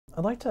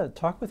I'd like to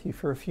talk with you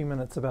for a few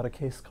minutes about a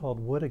case called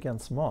Wood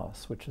against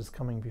Moss, which is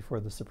coming before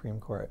the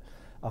Supreme Court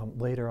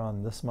later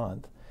on this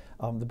month.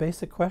 The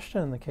basic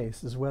question in the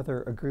case is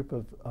whether a group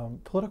of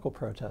political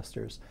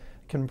protesters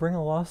can bring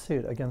a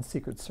lawsuit against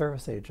Secret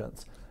Service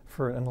agents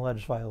for an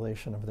alleged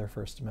violation of their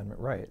First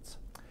Amendment rights.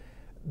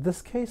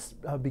 This case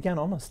began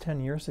almost 10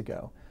 years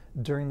ago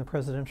during the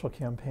presidential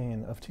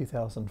campaign of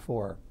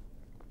 2004.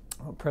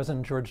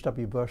 President George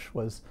W. Bush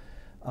was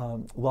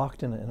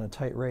locked in a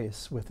tight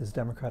race with his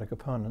Democratic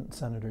opponent,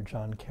 Senator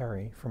John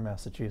Kerry from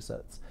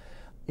Massachusetts.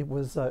 It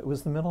was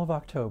the middle of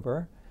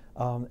October,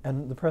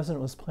 and the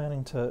president was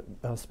planning to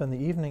spend the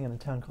evening in a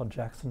town called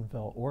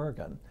Jacksonville,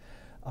 Oregon.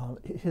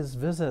 His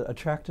visit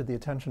attracted the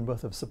attention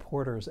both of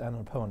supporters and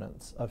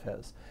opponents of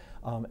his.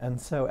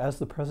 And so as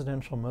the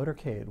presidential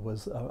motorcade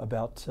was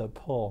about to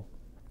pull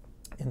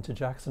into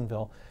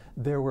Jacksonville,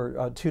 there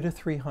were 200 to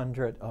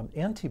 300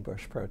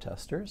 anti-Bush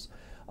protesters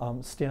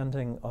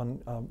standing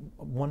on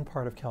one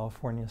part of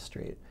California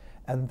Street,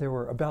 and there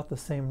were about the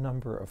same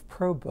number of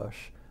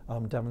pro-Bush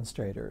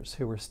demonstrators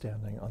who were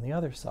standing on the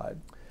other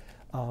side.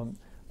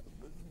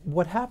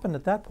 What happened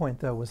at that point,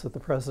 though, was that the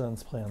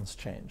president's plans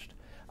changed,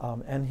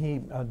 and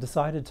he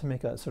decided to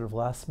make a sort of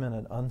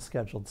last-minute,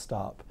 unscheduled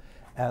stop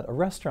at a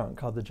restaurant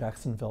called the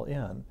Jacksonville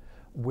Inn,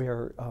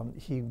 where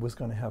he was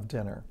going to have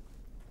dinner.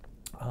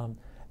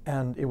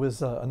 And it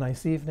was a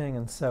nice evening,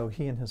 and so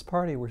he and his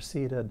party were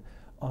seated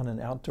on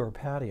an outdoor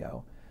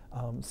patio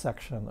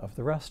section of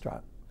the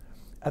restaurant.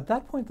 At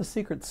that point, the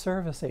Secret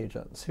Service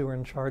agents who were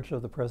in charge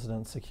of the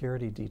president's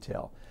security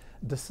detail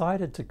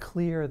decided to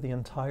clear the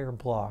entire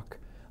block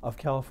of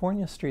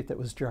California Street that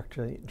was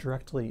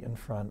directly in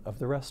front of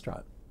the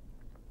restaurant.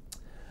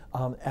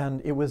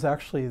 And it was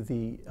actually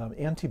the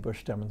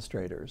anti-Bush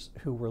demonstrators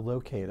who were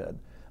located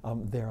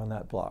there on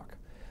that block.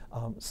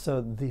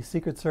 So the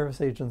Secret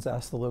Service agents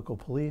asked the local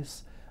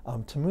police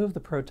to move the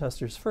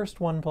protesters first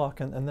one block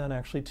and then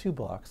actually 2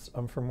 blocks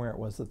from where it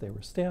was that they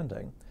were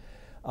standing.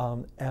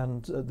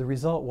 And the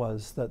result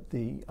was that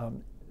the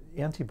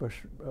anti-Bush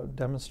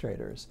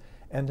demonstrators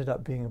ended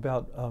up being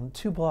about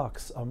 2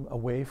 blocks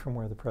away from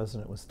where the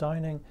president was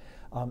dining,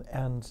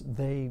 and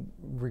they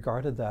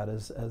regarded that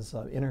as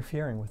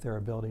interfering with their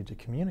ability to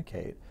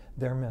communicate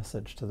their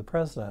message to the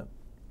president.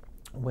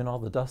 When all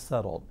the dust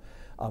settled,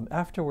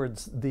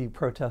 afterwards, the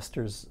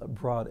protesters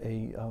brought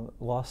a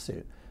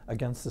lawsuit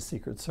against the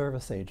Secret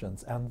Service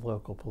agents and the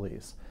local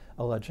police,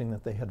 alleging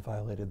that they had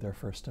violated their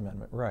First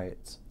Amendment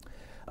rights.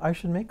 I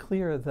should make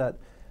clear that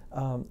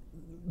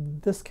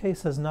this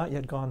case has not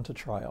yet gone to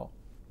trial.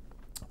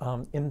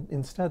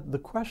 Instead, the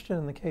question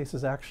in the case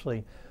is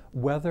actually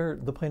whether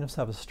the plaintiffs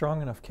have a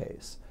strong enough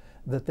case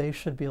that they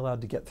should be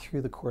allowed to get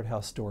through the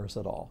courthouse doors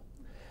at all.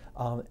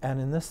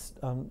 And in this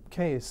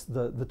case,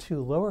 the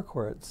 2 lower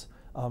courts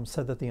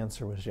said that the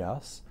answer was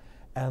yes,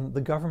 and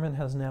the government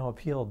has now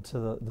appealed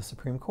to the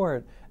Supreme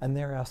Court, and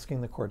they're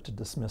asking the court to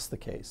dismiss the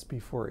case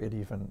before it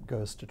even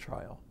goes to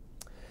trial.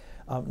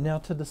 Now,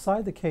 to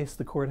decide the case,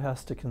 the court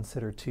has to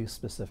consider 2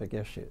 specific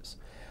issues.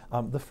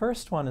 The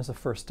first one is a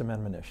First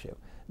Amendment issue.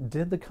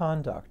 Did the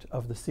conduct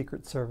of the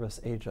Secret Service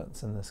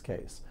agents in this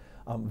case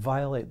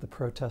violate the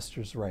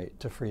protesters' right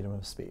to freedom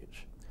of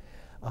speech?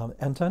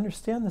 And to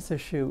understand this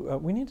issue,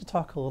 we need to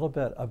talk a little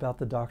bit about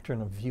the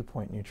doctrine of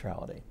viewpoint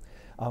neutrality.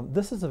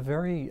 This is a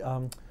very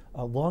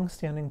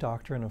long-standing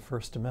doctrine of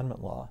First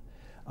Amendment law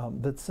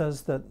that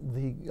says that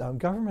the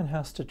government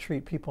has to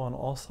treat people on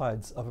all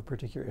sides of a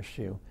particular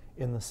issue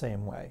in the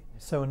same way.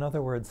 So in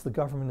other words, the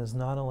government is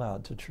not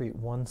allowed to treat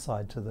one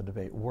side to the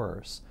debate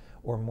worse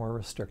or more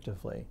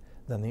restrictively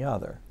than the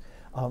other.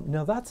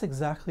 Now that's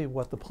exactly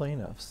what the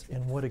plaintiffs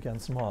in Wood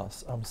against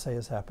Moss say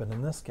has happened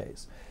in this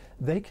case.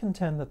 They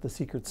contend that the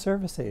Secret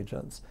Service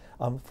agents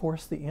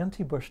forced the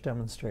anti-Bush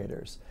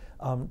demonstrators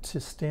to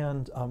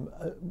stand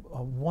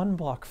 1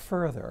 block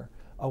further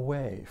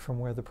away from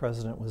where the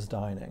president was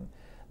dining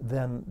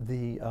than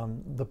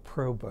the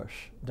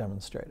pro-Bush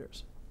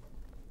demonstrators.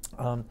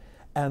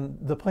 And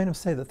the plaintiffs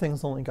say that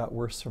things only got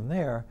worse from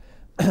there,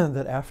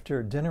 that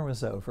after dinner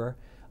was over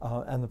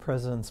and the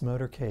president's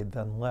motorcade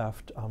then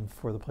left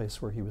for the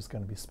place where he was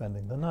going to be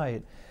spending the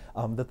night,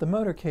 that the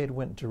motorcade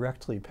went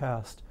directly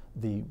past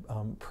the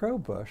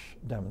pro-Bush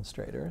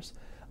demonstrators,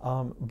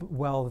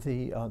 while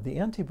the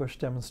anti-Bush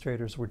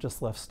demonstrators were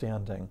just left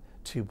standing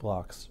 2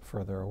 blocks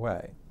further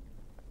away.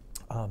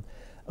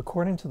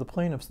 According to the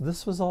plaintiffs,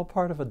 this was all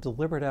part of a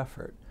deliberate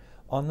effort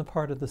on the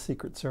part of the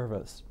Secret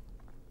Service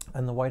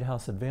and the White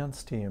House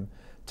advance team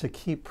to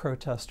keep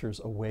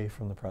protesters away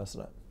from the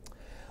president.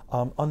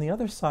 On the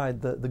other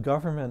side, the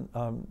government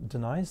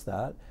denies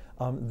that.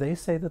 They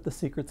say that the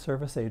Secret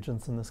Service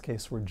agents in this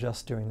case were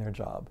just doing their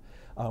job,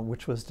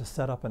 which was to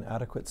set up an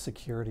adequate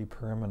security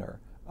perimeter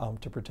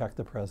to protect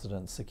the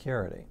president's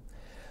security.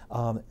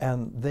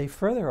 And they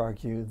further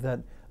argue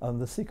that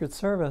the Secret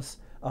Service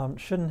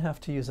shouldn't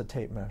have to use a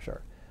tape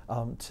measure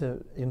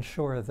to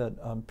ensure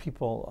that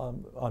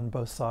people on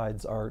both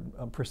sides are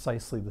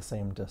precisely the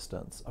same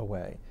distance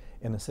away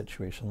in a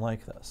situation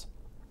like this.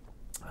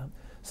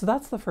 So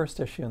that's the first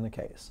issue in the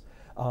case.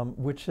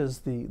 which is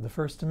the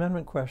First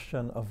Amendment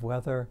question of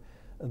whether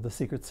the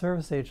Secret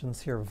Service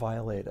agents here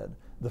violated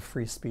the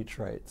free speech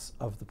rights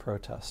of the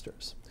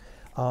protesters.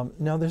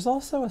 Now, there's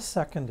also a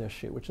second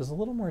issue, which is a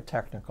little more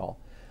technical,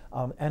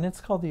 and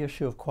it's called the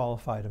issue of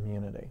qualified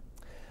immunity.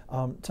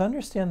 To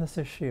understand this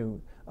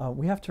issue,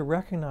 we have to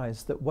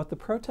recognize that what the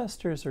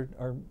protesters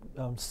are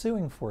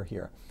suing for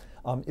here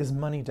is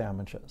money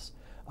damages.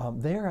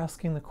 They are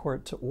asking the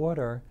court to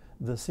order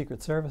the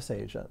Secret Service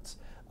agents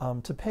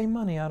to pay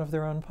money out of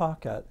their own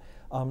pocket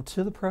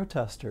to the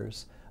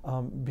protesters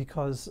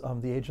because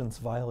the agents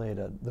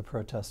violated the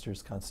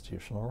protesters'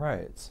 constitutional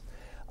rights.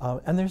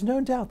 And there's no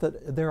doubt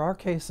that there are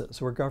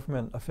cases where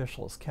government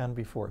officials can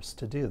be forced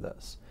to do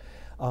this.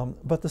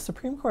 But the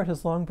Supreme Court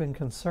has long been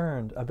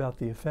concerned about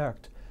the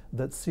effect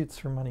that suits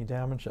for money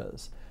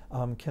damages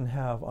can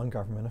have on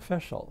government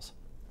officials.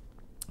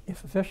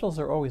 If officials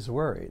are always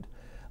worried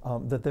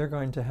that they're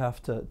going to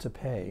have to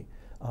pay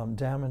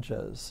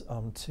damages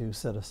to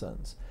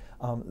citizens,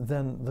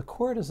 then the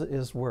court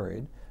is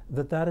worried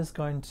that that is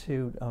going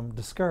to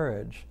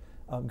discourage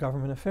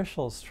government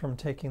officials from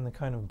taking the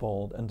kind of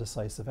bold and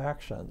decisive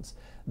actions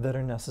that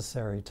are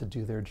necessary to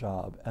do their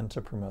job and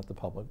to promote the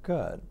public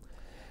good.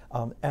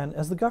 And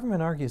as the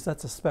government argues,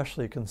 that's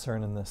especially a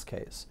concern in this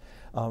case,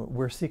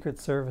 where Secret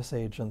Service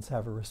agents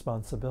have a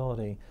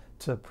responsibility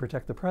to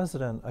protect the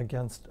president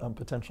against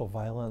potential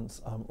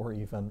violence or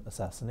even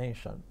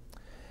assassination.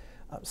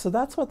 So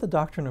that's what the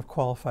doctrine of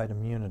qualified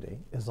immunity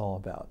is all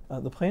about.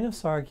 The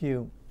plaintiffs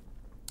argue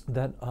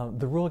that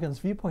the rule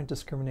against viewpoint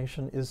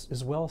discrimination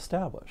is well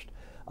established,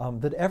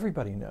 that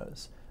everybody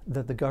knows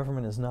that the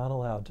government is not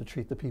allowed to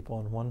treat the people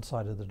on one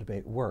side of the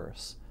debate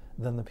worse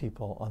than the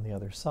people on the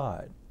other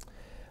side.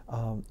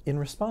 In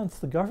response,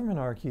 the government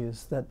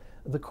argues that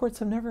the courts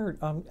have never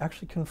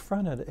actually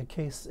confronted a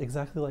case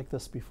exactly like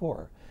this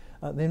before.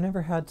 They've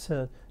never had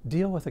to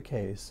deal with a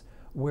case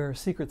where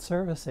Secret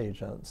Service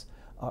agents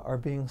are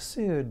being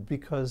sued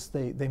because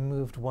they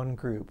moved one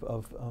group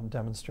of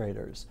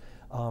demonstrators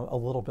a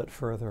little bit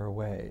further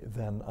away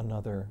than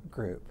another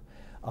group.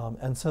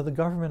 And so the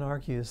government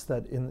argues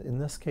that in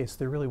this case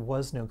there really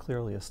was no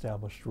clearly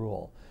established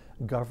rule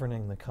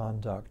governing the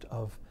conduct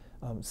of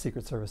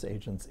Secret Service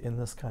agents in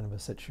this kind of a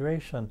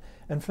situation,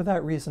 and for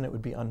that reason it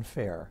would be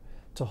unfair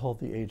to hold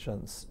the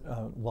agents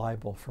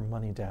liable for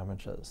money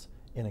damages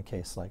in a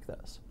case like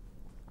this.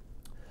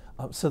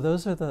 So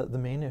those are the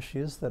main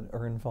issues that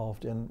are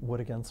involved in Wood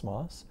against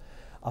Moss.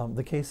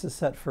 The case is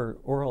set for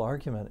oral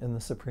argument in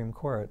the Supreme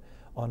Court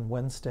on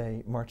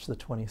Wednesday, March the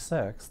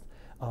 26th,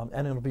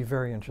 and it'll be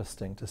very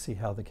interesting to see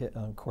how the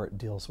court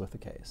deals with the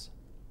case.